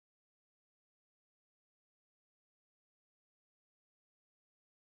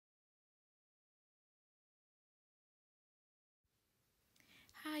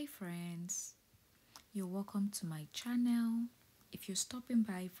Hi friends, you're welcome to my channel. If you're stopping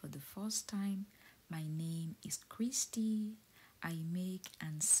by for the first time, my name is Christy. I make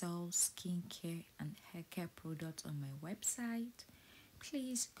and sell skincare and hair care products on my website.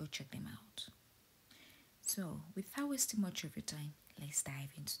 Please go check them out. So without wasting much of your time, let's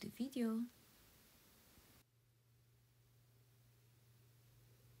dive into the video.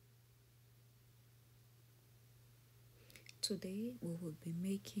 Today we will be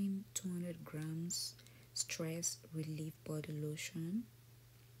making 200 grams stress relief body lotion.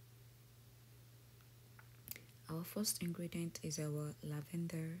 Our first ingredient is our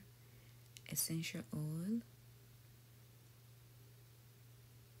lavender essential oil.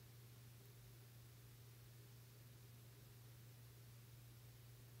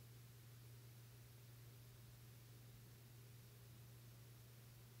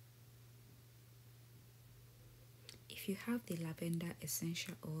 If you have the lavender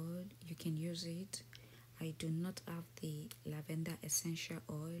essential oil, you can use it. I do not have the lavender essential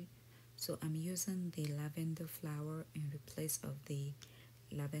oil, so I'm using the lavender flower in place of the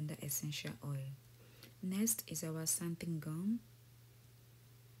lavender essential oil. Next is our samping gum.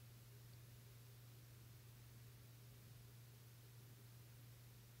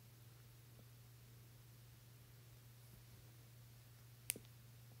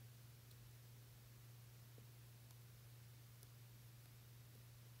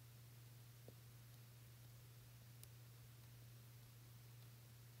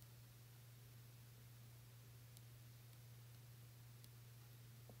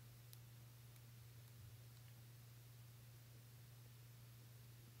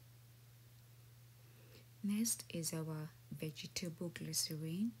 Next is our vegetable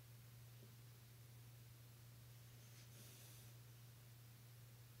glycerin.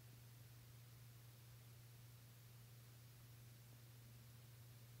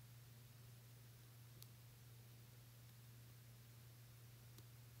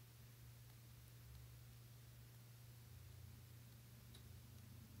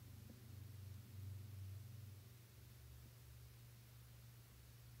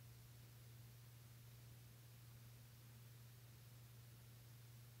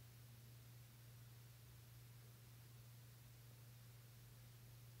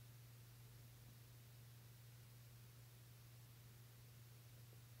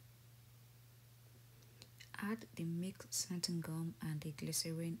 Add the mixed samping gum and the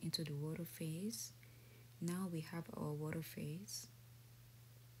glycerin into the water phase. Now we have our water phase.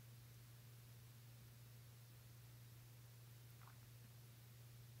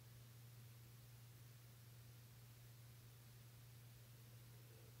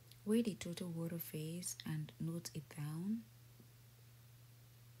 Weigh the total water phase and note it down.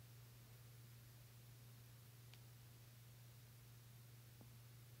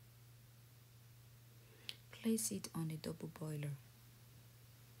 Place it on a double boiler.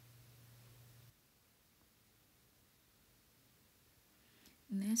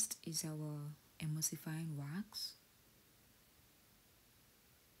 Next is our emulsifying wax.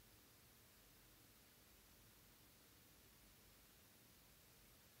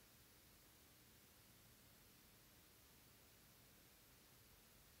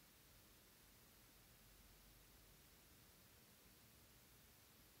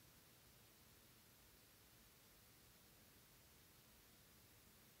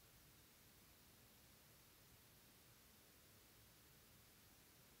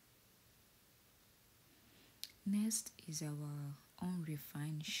 Next is our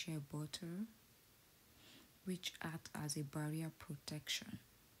unrefined shea butter, which acts as a barrier protection.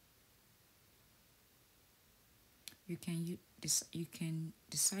 You can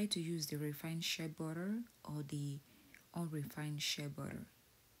decide to use the refined shea butter or the unrefined shea butter.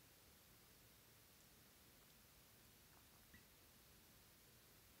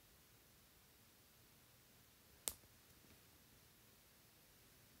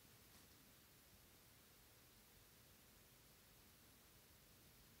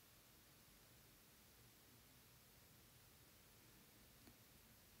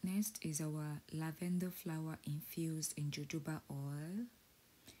 Next is our lavender flower infused in jojoba oil.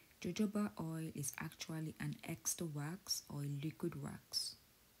 Jojoba oil is actually an extra wax or a liquid wax.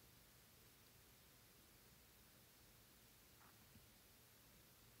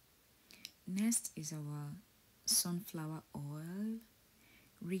 Next is our sunflower oil,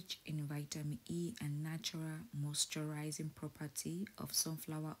 rich in vitamin E and natural moisturizing property of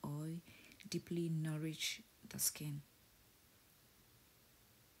sunflower oil, deeply nourish the skin.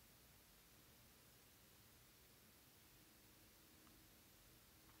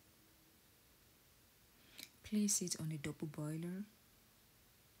 Place it on a double boiler.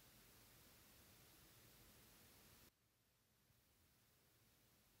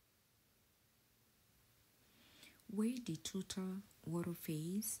 Weigh the total water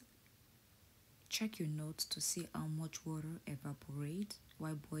phase. Check your notes to see how much water evaporates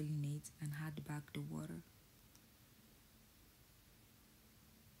while boiling it and add back the water.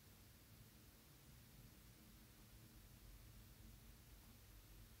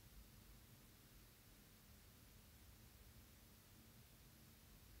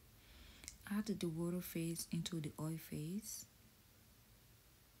 Add the water phase into the oil phase.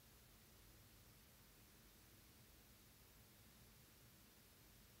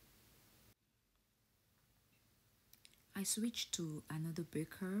 I switched to another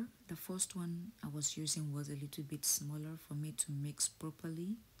beaker. The first one I was using was a little bit smaller for me to mix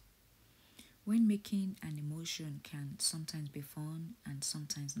properly. When making an emulsion can sometimes be fun and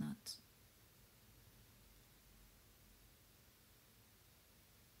sometimes not.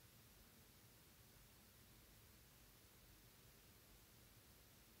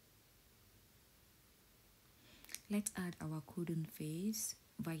 Let's add our cooling phase.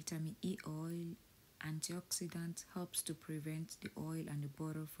 Vitamin E oil antioxidant helps to prevent the oil and the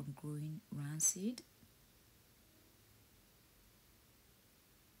butter from growing rancid.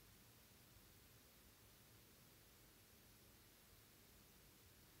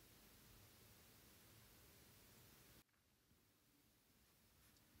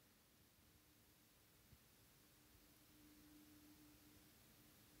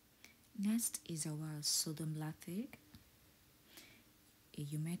 Next is our sodium lathate. A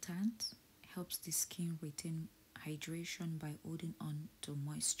humectant helps the skin retain hydration by holding on to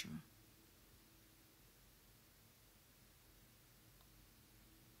moisture.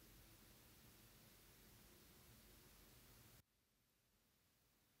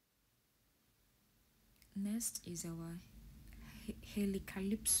 Next is our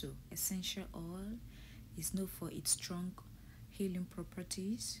Eucalyptus essential oil. Is known for its strong healing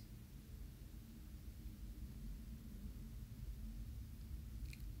properties.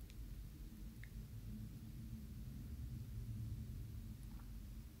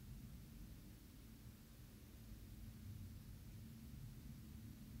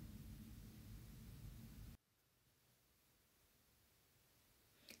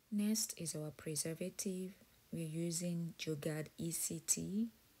 Next is our preservative. We're using ijere.Christy.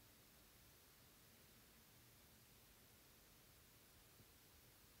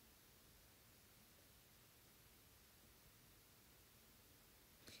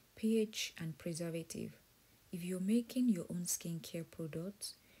 pH and preservative. If you're making your own skincare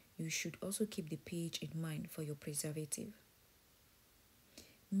products, you should also keep the pH in mind for your preservative.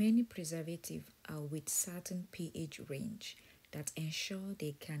 Many preservatives are with certain pH range that ensure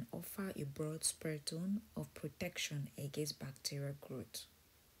they can offer a broad spectrum of protection against bacterial growth.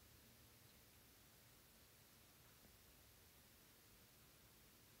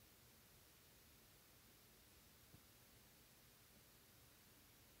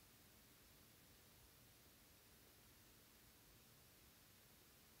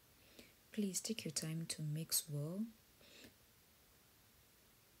 Please take your time to mix well.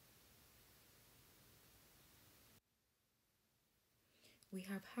 We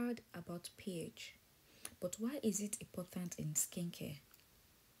have heard about pH, but why is it important in skincare?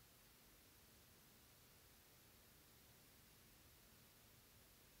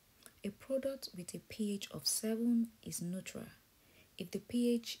 A product with a pH of 7 is neutral. If the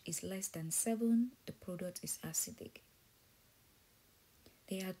pH is less than 7, the product is acidic.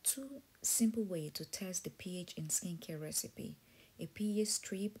 There are two simple ways to test the pH in skincare recipe: a pH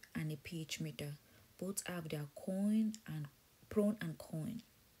strip and a pH meter. Both have their pros and cons.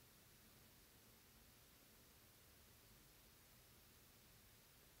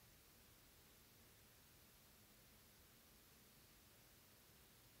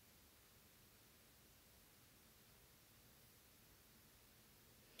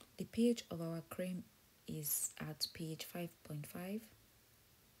 The pH of our cream is at pH 5.5.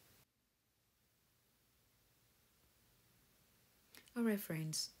 Alright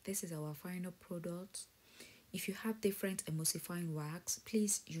friends, this is our final product. If you have different emulsifying wax,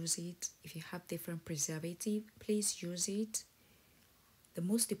 please use it. If you have different preservative, please use it. The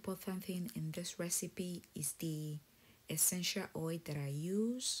most important thing in this recipe is the essential oil that I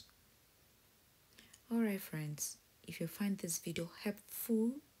use. Alright friends, if you find this video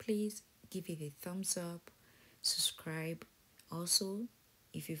helpful, please give it a thumbs up, subscribe. Also,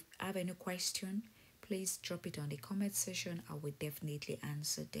 if you have any question, please drop it on the comment section. I will definitely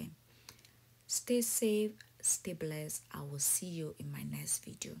answer them. Stay safe, stay blessed. I will see you in my next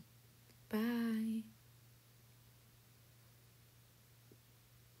video. Bye.